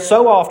 and yet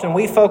so often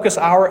we focus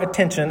our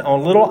attention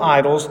on little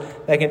idols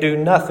that can do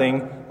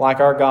nothing like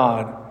our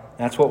God.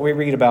 That's what we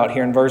read about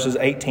here in verses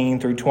 18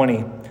 through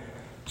 20.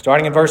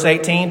 Starting in verse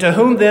 18, to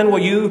whom then will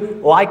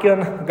you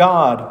liken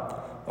God?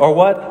 Or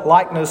what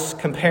likeness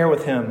compare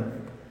with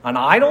him? An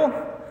idol?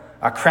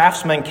 A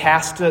craftsman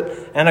casts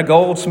it, and a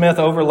goldsmith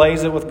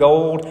overlays it with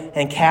gold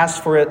and casts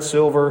for it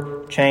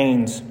silver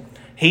chains.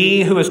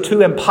 He who is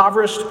too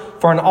impoverished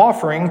for an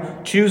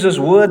offering chooses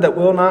wood that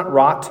will not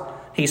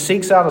rot, He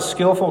seeks out a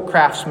skillful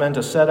craftsman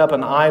to set up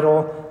an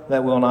idol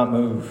that will not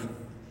move.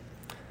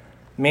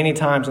 Many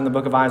times in the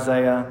book of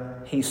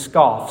Isaiah, he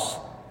scoffs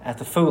at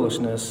the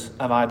foolishness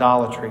of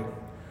idolatry.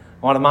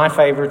 One of my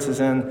favorites is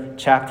in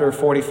chapter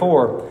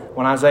 44,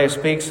 when Isaiah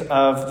speaks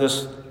of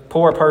this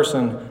poor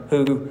person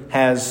who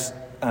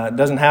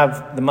doesn't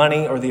have the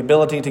money or the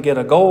ability to get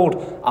a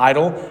gold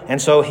idol,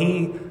 and so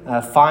he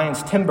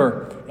finds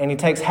timber, and he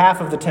takes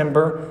half of the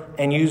timber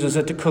and uses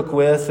it to cook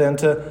with and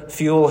to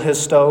fuel his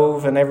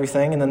stove and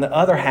everything, and then the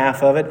other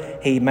half of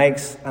it he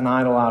makes an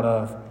idol out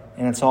of,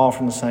 and it's all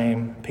from the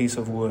same piece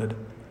of wood.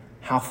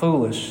 How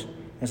foolish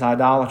is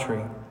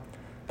idolatry.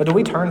 But do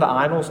we turn to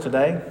idols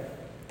today?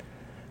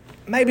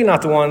 Maybe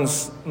not the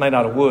ones made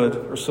out of wood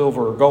or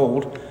silver or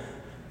gold,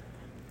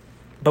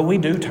 but we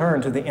do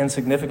turn to the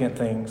insignificant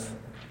things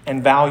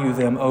and value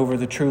them over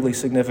the truly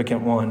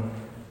significant one.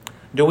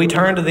 Do we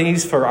turn to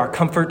these for our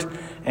comfort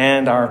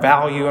and our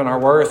value and our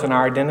worth and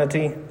our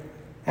identity?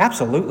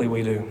 Absolutely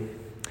we do.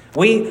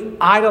 We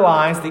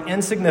idolize the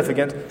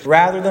insignificant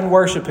rather than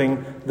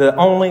worshiping the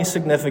only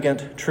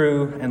significant,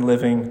 true, and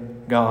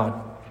living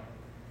God.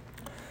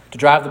 To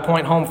drive the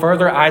point home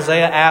further,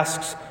 Isaiah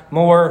asks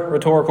more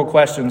rhetorical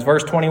questions.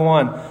 Verse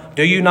 21,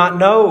 do you not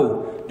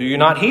know? Do you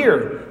not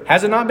hear?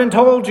 Has it not been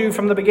told you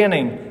from the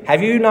beginning?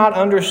 Have you not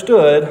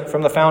understood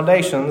from the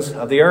foundations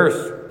of the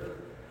earth?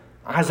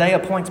 Isaiah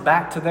points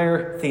back to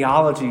their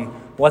theology,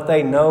 what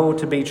they know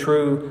to be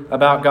true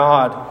about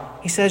God.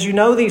 He says, you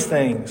know these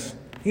things.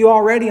 You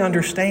already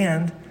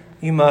understand.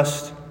 You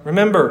must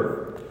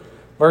remember.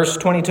 Verse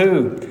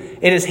 22,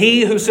 it is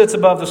he who sits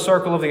above the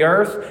circle of the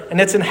earth, and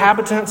its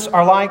inhabitants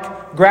are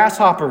like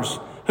grasshoppers,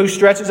 who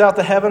stretches out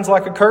the heavens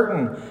like a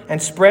curtain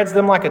and spreads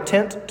them like a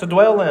tent to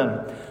dwell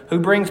in, who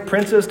brings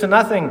princes to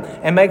nothing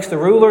and makes the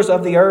rulers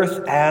of the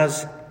earth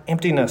as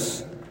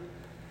emptiness.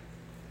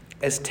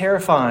 As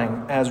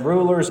terrifying as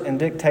rulers and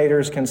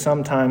dictators can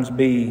sometimes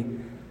be,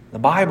 the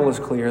Bible is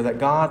clear that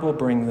God will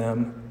bring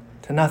them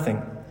to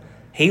nothing.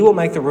 He will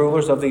make the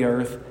rulers of the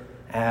earth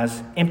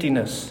as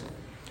emptiness.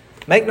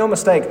 Make no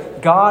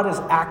mistake, God is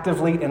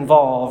actively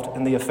involved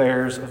in the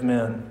affairs of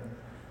men.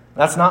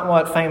 That's not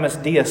what famous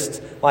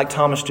deists like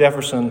Thomas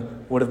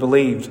Jefferson would have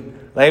believed.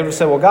 They would have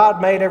said, well,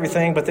 God made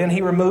everything, but then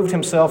he removed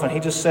himself and he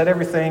just set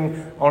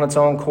everything on its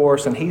own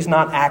course, and he's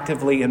not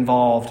actively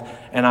involved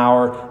in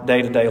our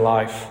day-to-day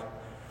life.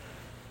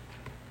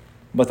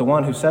 But the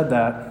one who said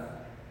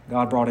that,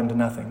 God brought him to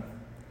nothing.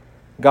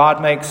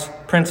 God makes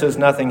princes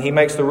nothing. He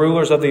makes the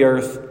rulers of the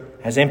earth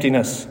as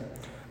emptiness.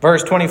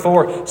 Verse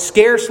 24,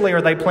 scarcely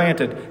are they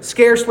planted,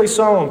 scarcely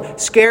sown,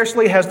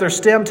 scarcely has their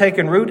stem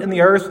taken root in the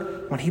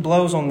earth when he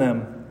blows on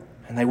them,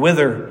 and they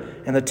wither,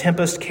 and the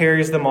tempest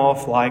carries them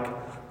off like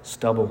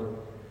stubble.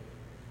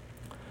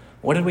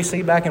 What did we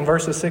see back in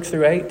verses 6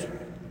 through 8?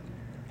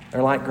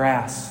 They're like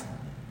grass.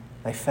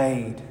 They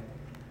fade,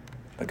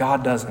 but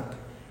God doesn't.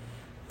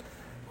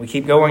 We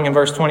keep going in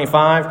verse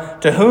 25.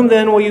 To whom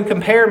then will you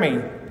compare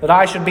me, that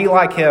I should be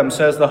like him,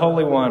 says the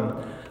Holy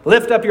One.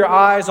 Lift up your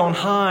eyes on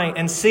high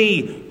and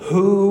see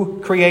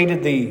who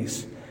created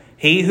these.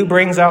 He who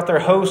brings out their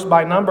host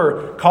by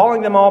number,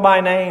 calling them all by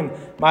name,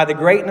 by the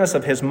greatness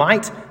of his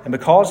might, and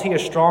because he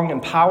is strong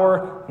in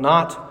power,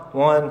 not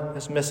one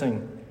is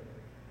missing.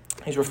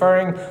 He's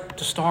referring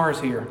to stars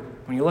here.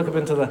 When you look up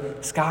into the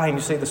sky and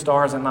you see the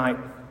stars at night,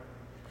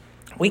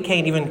 we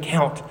can't even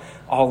count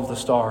all of the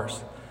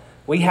stars.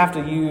 We have to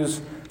use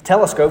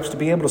telescopes to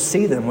be able to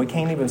see them. We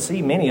can't even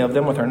see many of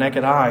them with our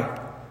naked eye.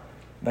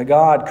 But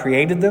God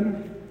created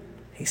them,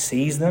 he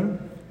sees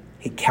them,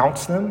 he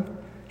counts them,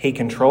 he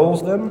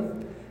controls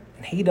them,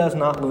 and he does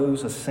not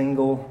lose a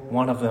single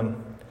one of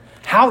them.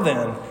 How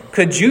then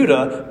could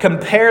Judah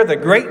compare the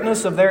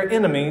greatness of their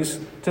enemies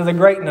to the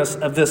greatness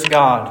of this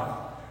God?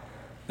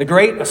 The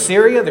great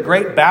Assyria, the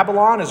great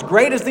Babylon, as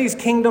great as these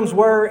kingdoms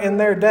were in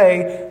their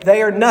day,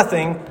 they are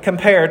nothing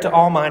compared to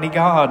Almighty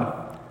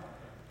God.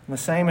 And the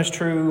same is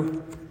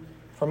true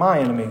for my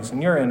enemies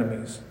and your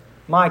enemies,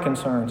 my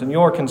concerns and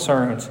your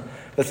concerns.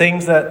 The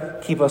things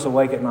that keep us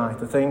awake at night,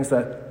 the things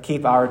that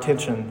keep our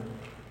attention,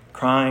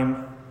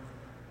 crime,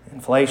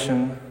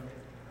 inflation,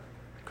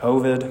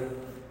 COVID,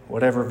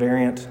 whatever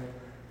variant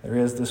there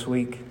is this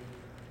week.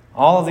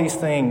 All of these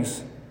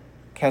things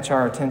catch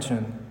our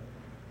attention,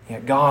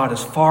 yet God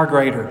is far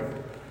greater.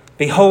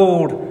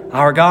 Behold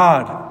our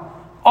God.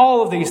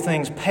 All of these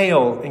things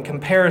pale in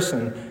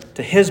comparison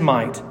to his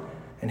might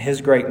and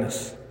his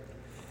greatness.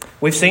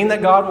 We've seen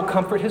that God will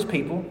comfort his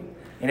people.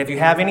 And if you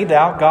have any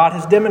doubt, God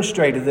has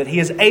demonstrated that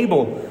he is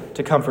able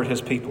to comfort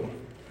his people.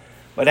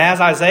 But as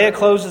Isaiah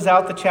closes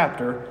out the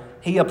chapter,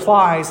 he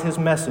applies his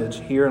message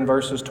here in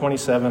verses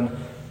 27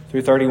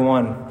 through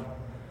 31.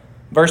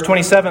 Verse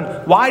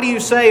 27, why do you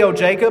say, O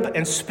Jacob,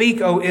 and speak,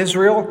 O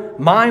Israel,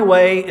 my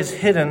way is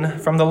hidden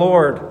from the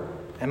Lord,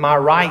 and my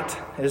right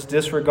is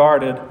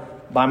disregarded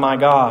by my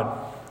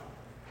God.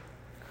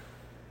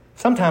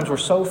 Sometimes we're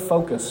so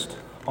focused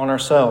on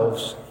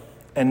ourselves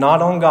and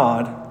not on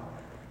God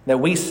that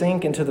we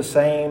sink into the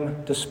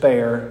same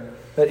despair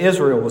that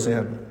Israel was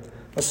in,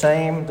 the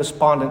same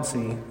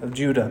despondency of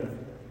Judah.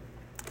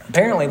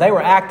 Apparently, they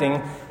were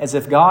acting as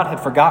if God had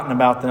forgotten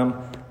about them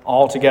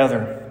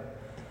altogether.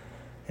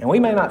 And we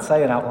may not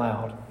say it out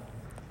loud,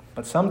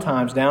 but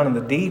sometimes down in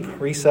the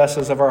deep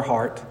recesses of our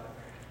heart,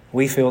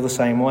 we feel the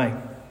same way.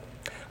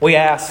 We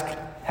ask,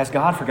 has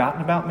God forgotten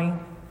about me?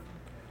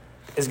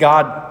 Is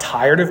God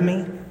tired of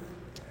me?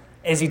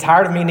 Is he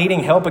tired of me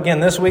needing help again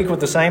this week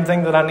with the same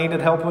thing that I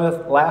needed help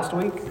with last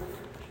week?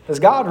 Does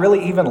God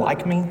really even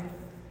like me?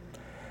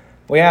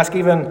 We ask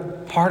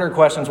even harder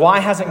questions.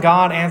 Why hasn't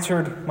God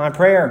answered my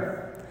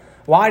prayer?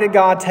 Why did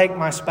God take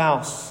my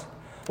spouse?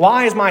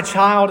 Why is my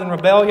child in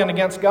rebellion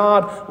against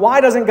God?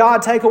 Why doesn't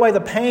God take away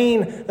the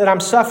pain that I'm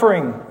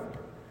suffering?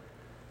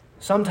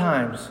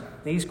 Sometimes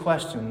these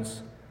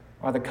questions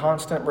are the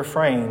constant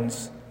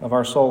refrains of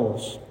our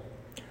souls.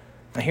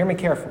 Now hear me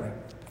carefully.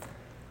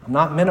 I'm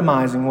not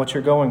minimizing what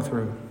you're going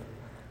through.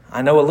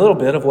 I know a little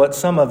bit of what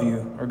some of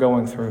you are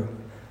going through.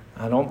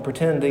 I don't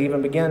pretend to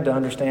even begin to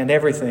understand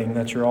everything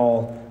that you're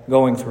all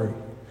going through.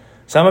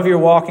 Some of you are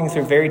walking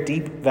through very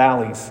deep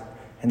valleys,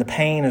 and the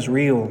pain is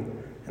real,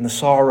 and the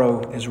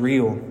sorrow is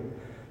real.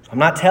 So I'm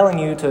not telling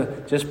you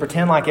to just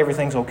pretend like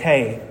everything's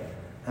okay.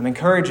 I'm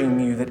encouraging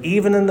you that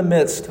even in the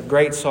midst of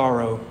great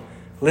sorrow,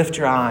 lift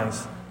your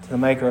eyes to the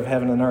Maker of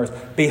heaven and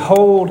earth.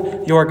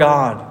 Behold your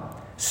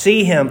God.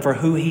 See him for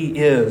who he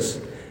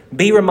is.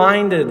 Be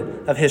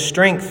reminded of his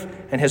strength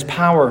and his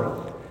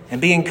power,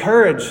 and be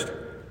encouraged.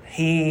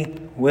 He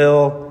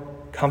will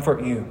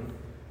comfort you.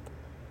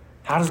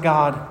 How does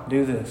God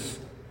do this?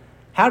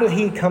 How did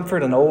he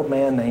comfort an old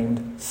man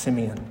named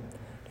Simeon? Do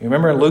you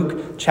remember in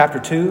Luke chapter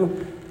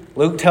 2?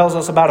 Luke tells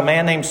us about a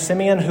man named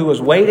Simeon who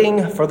was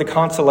waiting for the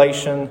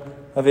consolation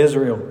of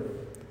Israel.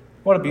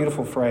 What a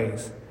beautiful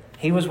phrase.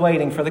 He was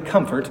waiting for the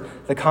comfort,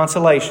 the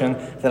consolation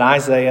that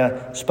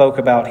Isaiah spoke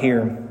about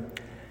here.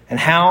 And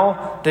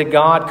how did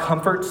God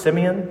comfort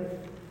Simeon?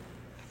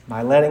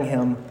 By letting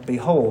him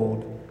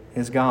behold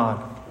his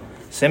God.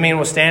 Simeon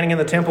was standing in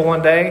the temple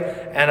one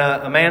day, and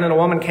a man and a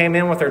woman came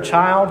in with their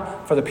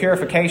child for the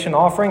purification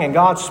offering, and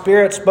God's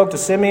Spirit spoke to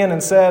Simeon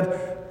and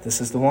said,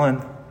 "This is the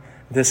one.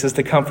 This is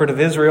the comfort of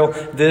Israel.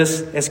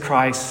 This is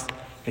Christ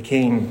the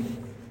King."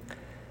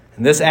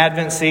 In this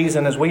Advent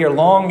season, as we are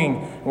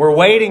longing, we're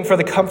waiting for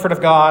the comfort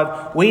of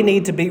God, we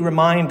need to be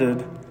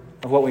reminded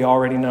of what we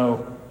already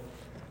know.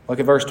 Look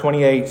at verse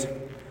 28.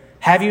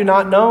 Have you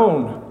not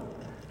known?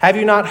 Have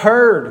you not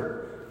heard?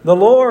 The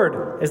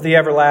Lord is the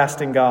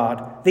everlasting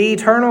God, the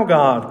eternal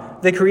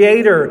God, the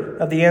creator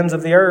of the ends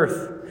of the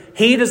earth.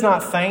 He does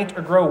not faint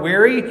or grow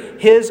weary.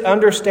 His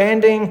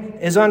understanding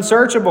is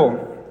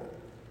unsearchable.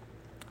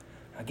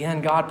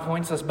 Again, God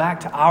points us back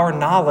to our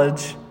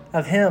knowledge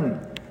of him,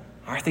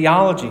 our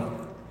theology.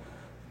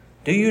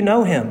 Do you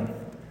know him?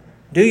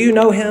 Do you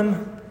know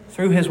him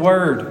through his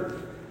word?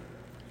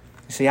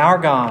 You see, our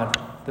God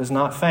does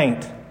not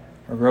faint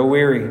or grow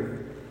weary.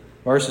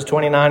 Verses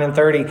 29 and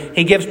 30.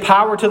 He gives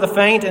power to the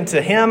faint, and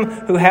to him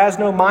who has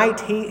no might,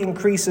 he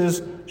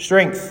increases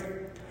strength.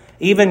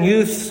 Even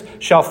youths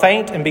shall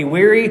faint and be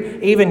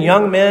weary. Even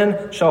young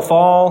men shall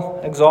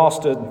fall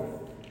exhausted.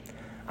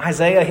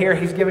 Isaiah here,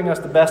 he's giving us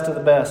the best of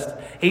the best.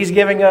 He's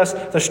giving us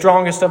the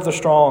strongest of the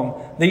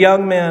strong. The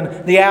young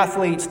men, the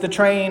athletes, the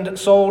trained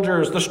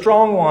soldiers, the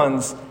strong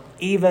ones,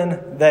 even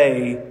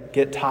they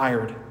get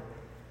tired.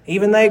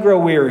 Even they grow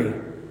weary.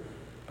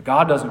 But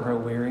God doesn't grow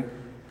weary.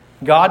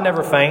 God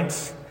never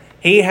faints.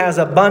 He has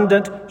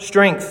abundant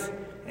strength,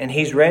 and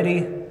he's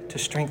ready to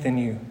strengthen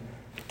you,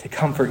 to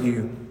comfort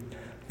you.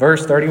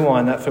 Verse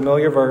 31, that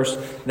familiar verse,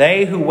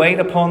 they who wait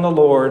upon the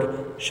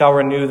Lord shall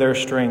renew their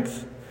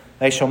strength.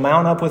 They shall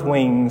mount up with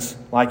wings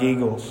like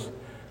eagles.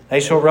 They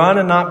shall run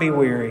and not be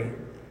weary.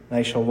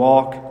 They shall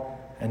walk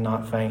and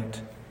not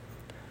faint.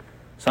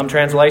 Some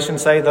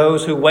translations say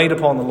those who wait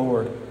upon the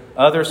Lord.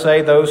 Others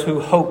say those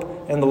who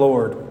hope in the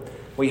Lord.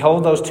 We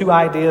hold those two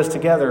ideas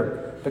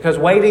together because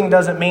waiting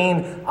doesn't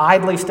mean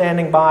idly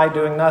standing by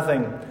doing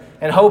nothing.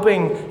 And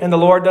hoping in the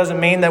Lord doesn't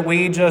mean that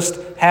we just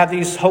have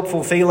these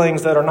hopeful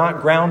feelings that are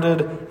not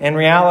grounded in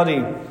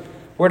reality.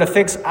 We're to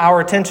fix our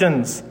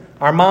attentions,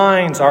 our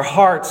minds, our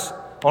hearts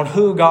on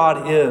who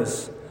God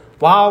is.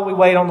 While we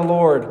wait on the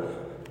Lord,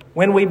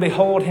 when we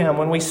behold him,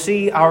 when we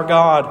see our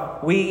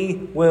God,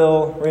 we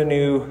will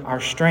renew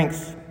our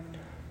strength.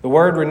 The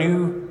word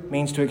renew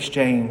means to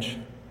exchange.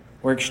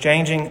 We're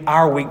exchanging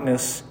our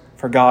weakness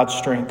for God's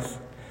strength.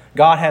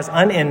 God has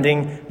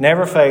unending,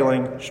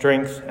 never-failing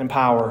strength and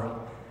power.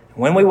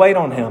 When we wait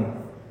on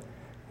him,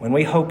 when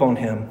we hope on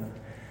him,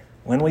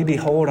 when we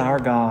behold our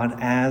God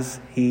as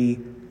he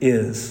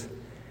is,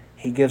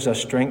 he gives us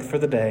strength for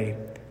the day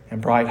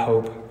and bright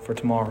hope for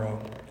tomorrow.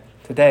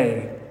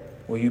 Today,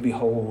 will you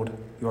behold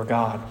your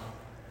God?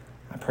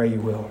 I pray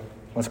you will.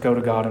 Let's go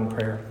to God in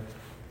prayer.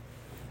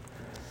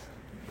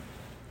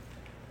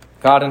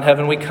 God in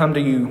heaven, we come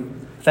to you,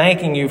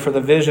 thanking you for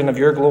the vision of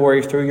your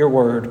glory through your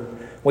word.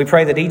 We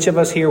pray that each of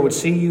us here would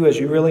see you as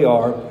you really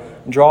are,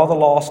 draw the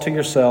lost to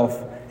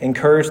yourself,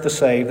 encourage the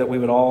saved, that we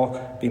would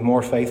all be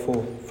more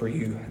faithful for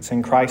you. It's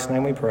in Christ's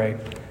name we pray.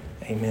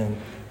 Amen.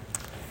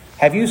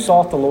 Have you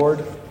sought the Lord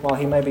while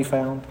he may be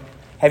found?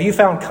 Have you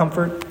found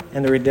comfort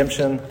in the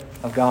redemption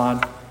of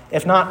God?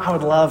 If not, I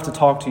would love to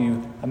talk to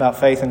you about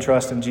faith and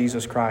trust in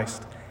Jesus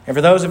Christ. And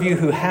for those of you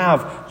who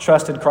have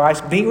trusted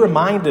Christ, be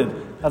reminded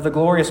of the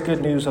glorious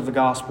good news of the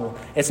gospel.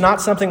 It's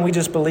not something we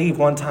just believe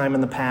one time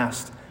in the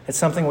past. It's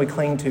something we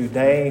cling to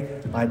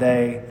day by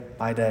day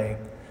by day.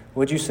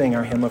 Would you sing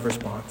our hymn of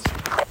response?